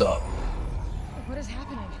 Hold up. What is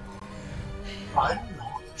happening? I'm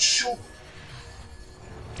not sure.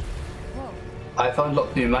 Whoa, I've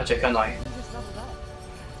unlocked new magic, and I. you just leveled up.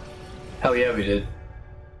 Hell yeah, we did.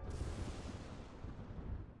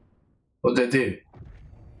 What did they do?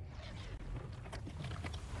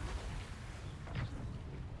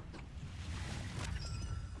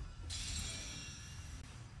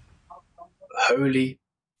 Holy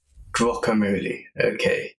guacamole.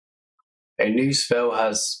 Okay. A new spell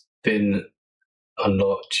has been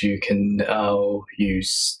unlocked. You can now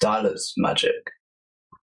use Styler's magic.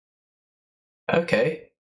 Okay.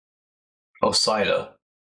 Or Styler.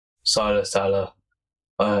 Styler.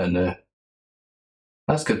 I don't know.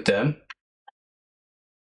 That's good then.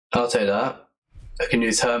 I'll take that. I can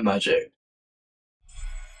use her magic.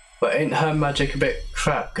 But ain't her magic a bit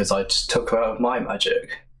crap because I just took her out of my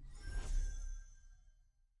magic?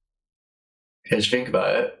 If you think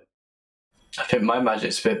about it, I think my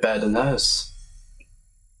magic's a bit better than hers.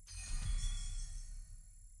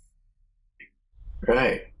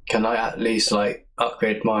 Right. Can I at least like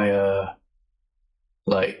upgrade my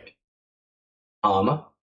like armor?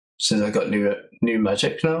 Since I got new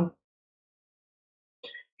magic now?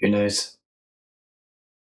 Who knows?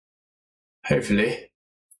 Hopefully.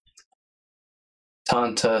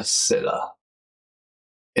 Tanta Silla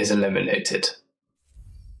is eliminated.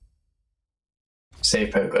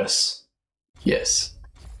 Save progress. Yes.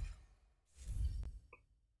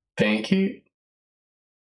 Thank you.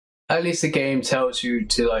 At least the game tells you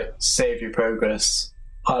to like save your progress.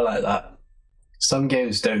 I like that. Some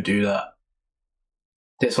games don't do that.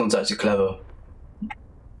 This one's actually clever.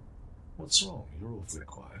 What's wrong? You're awfully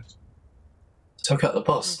quiet. Took out the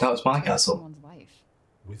boss. That was my castle. Someone's life.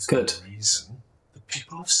 With Good. reason, the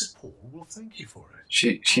people of Sepul will thank you for it.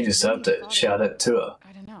 She deserved it. She had it to her.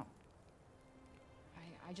 I don't know.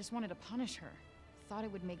 I just wanted to punish her. Thought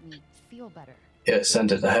it would make me feel better. Yeah,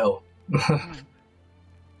 send her to hell. Hmm.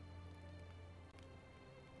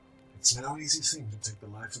 It's no easy thing to take the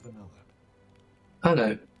life of another. I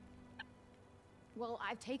know. Well,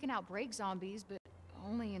 I've taken out break zombies, but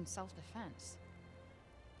only in self-defense.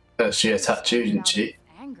 She attacked you, didn't she?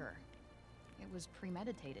 Anger. It was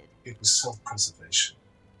premeditated. It was self-preservation.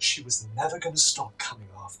 She was never going to stop coming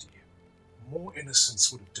after you. More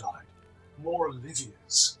innocents would have died. More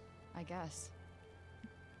Olivias. I guess.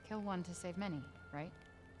 Kill one to save many, right?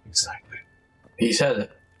 Exactly. He said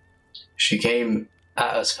it. She came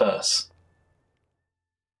at us first.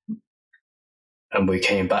 And we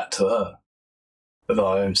came back to her. With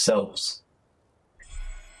our own selves.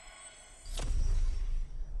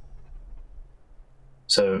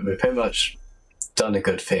 So we've pretty much done a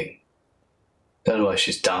good thing. Don't know why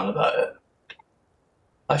she's down about it.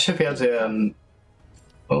 I should be able to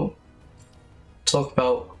talk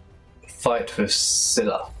about fight with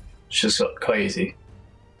Scylla. She's got crazy.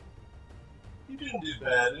 You didn't do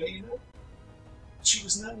bad, you know? She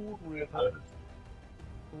was no ordinary opponent.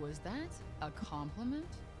 Was that a compliment?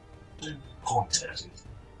 Don't point at it.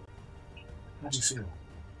 How do you feel?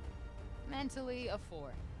 Mentally, a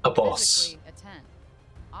 4. A boss. Physically, a 10.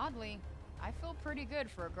 Oddly, I feel pretty good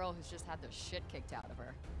for a girl who's just had the shit kicked out of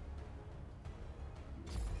her.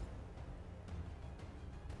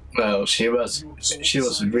 Well, she was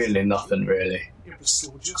really nothing, really. It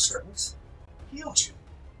restored your strength, healed you,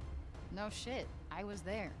 No shit, I was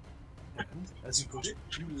there. and, as you put it,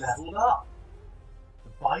 you leveled up. The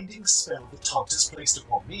binding spell that Todd has placed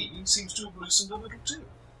upon me seems to have loosened a little too.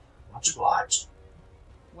 Much obliged.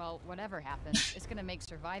 Well, whatever happens, it's gonna make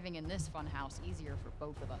surviving in this funhouse easier for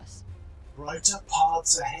both of us. Brighter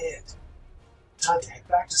paths ahead. Time to head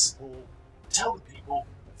back to Sepul. Tell the people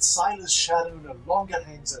that Sila's shadow no longer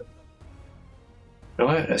hangs over them.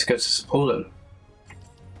 Alright, let's go to support him.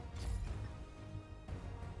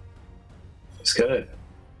 Let's go.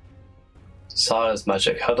 Silas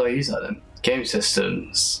magic. How do I use that then? Game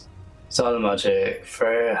systems. Silas magic.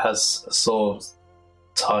 Freya has absorbed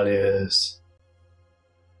Talia's.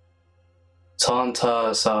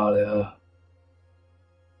 Tanta Salia.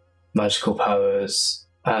 Magical powers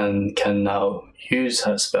and can now use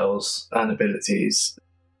her spells and abilities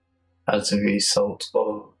as a result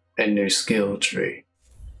of a new skill tree.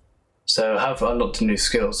 So I have unlocked a new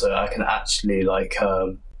skill, so I can actually like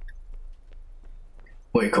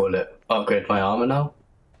what do you call it? Upgrade my armor now,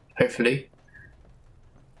 hopefully.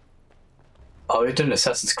 Are we doing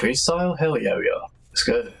Assassin's Creed style? Hell yeah, we are. Let's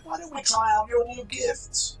go. Why don't we try out your new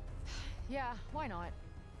gifts? Yeah, why not?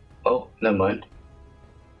 Oh, never mind.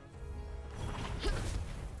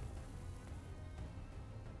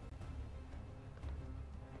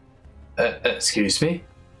 Excuse me?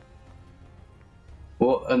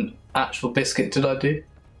 What an actual biscuit did I do?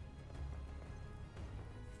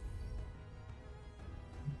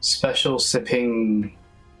 Special sipping...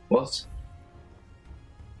 what?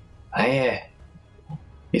 Ah yeah.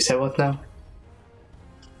 You say what now?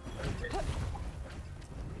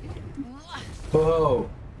 Whoa!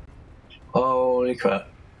 Holy crap.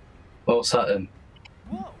 What's that then?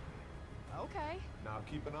 Whoa. Okay. Now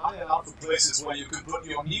keep an I eye am out out for places where you can put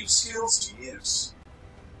your new skills to use.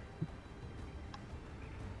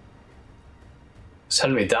 It's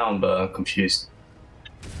telling me down, but I'm confused.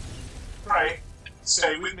 Right,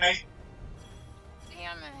 stay with me.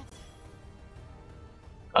 Damn it.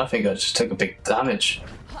 I think I just took a big damage,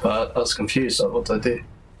 but I was confused. Like, what did I do?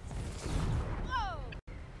 Whoa.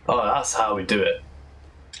 Oh, that's how we do it.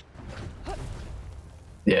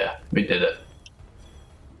 Yeah, we did it.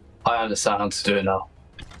 I understand how to do it now.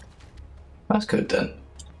 That's good then.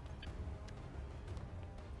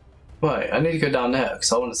 Right, I need to go down there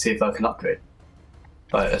because I want to see if I can upgrade.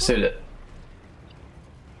 Right, let's do it.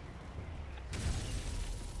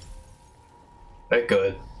 Very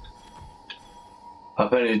good.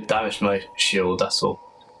 I've only damaged my shield, that's all.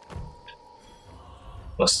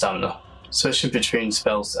 Or stamina. Switching between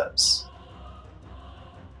spell sets.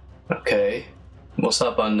 Okay. What's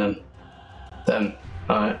that button then? Them.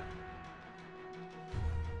 Alright.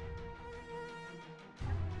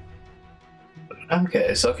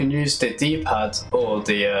 Okay, so I can use the D-pad or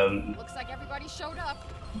the Looks like everybody showed up.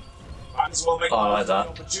 Might as well make Oh, I like the that.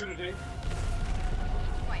 opportunity. Do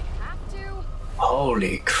I have to?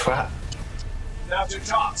 holy crap. Now's your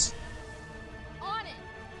chance. On it.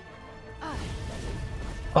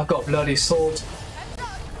 I've got a bloody sword. Heads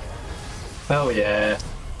up. Hell yeah.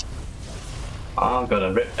 I'm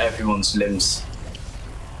gonna rip everyone's limbs.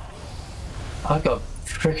 I've got a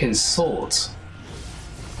freaking sword.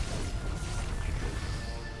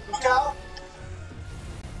 Look out!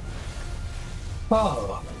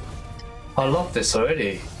 Oh, I love this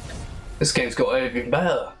already. This game's got even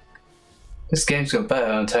better. This game's got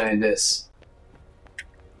better, I'm telling you this.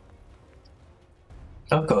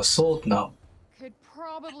 I've got a sword now. Could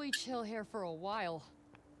probably chill here for a while.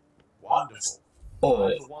 Wonderful.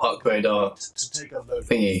 Or upgrade our To take a load.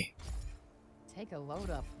 thingy. Take a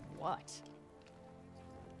load of what?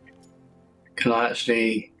 Can I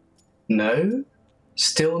actually... No?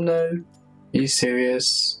 Still no? Are you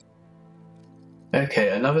serious? Okay,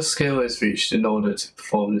 another skill is reached in order to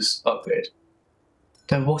perform this upgrade.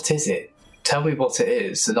 Then what is it? Tell me what it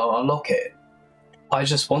is and I'll unlock it. I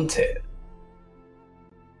just want it.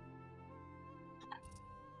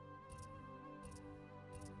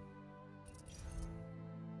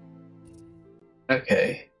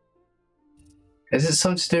 Okay. Is it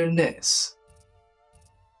something to do with this?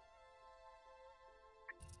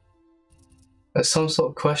 There's some sort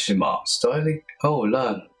of question marks. Do I think... Oh,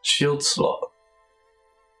 learn. Shield slot.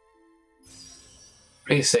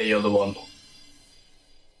 Please say you're the one.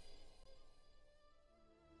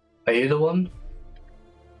 Are you the one?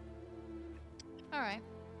 Alright,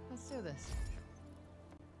 let's do this.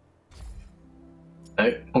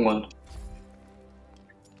 No, wrong one.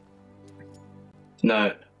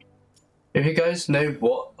 No. If you guys know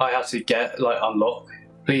what I have to get, like, unlock,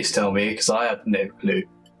 please tell me, because I have no clue.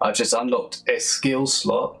 I just unlocked a skill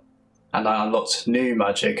slot, and I unlocked new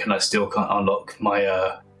magic, and I still can't unlock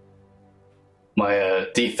my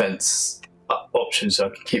defense option, so I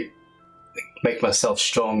can make myself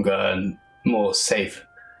stronger and more safe.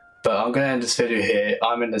 But I'm gonna end this video here.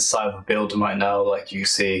 I'm in the cyber building right now, like you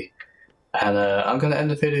see, and I'm gonna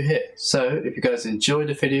end the video here. So if you guys enjoyed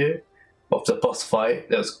the video of the boss fight,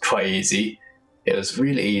 that was quite easy. It was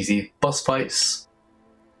really easy. Boss fights,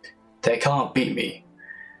 they can't beat me.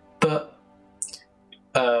 But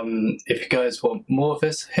if you guys want more of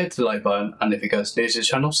this, hit the like button, and if you guys are new to the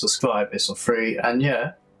channel, subscribe. It's for free, and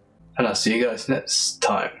yeah, and I'll see you guys next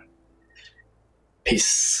time.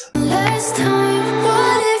 Peace. Last time,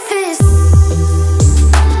 what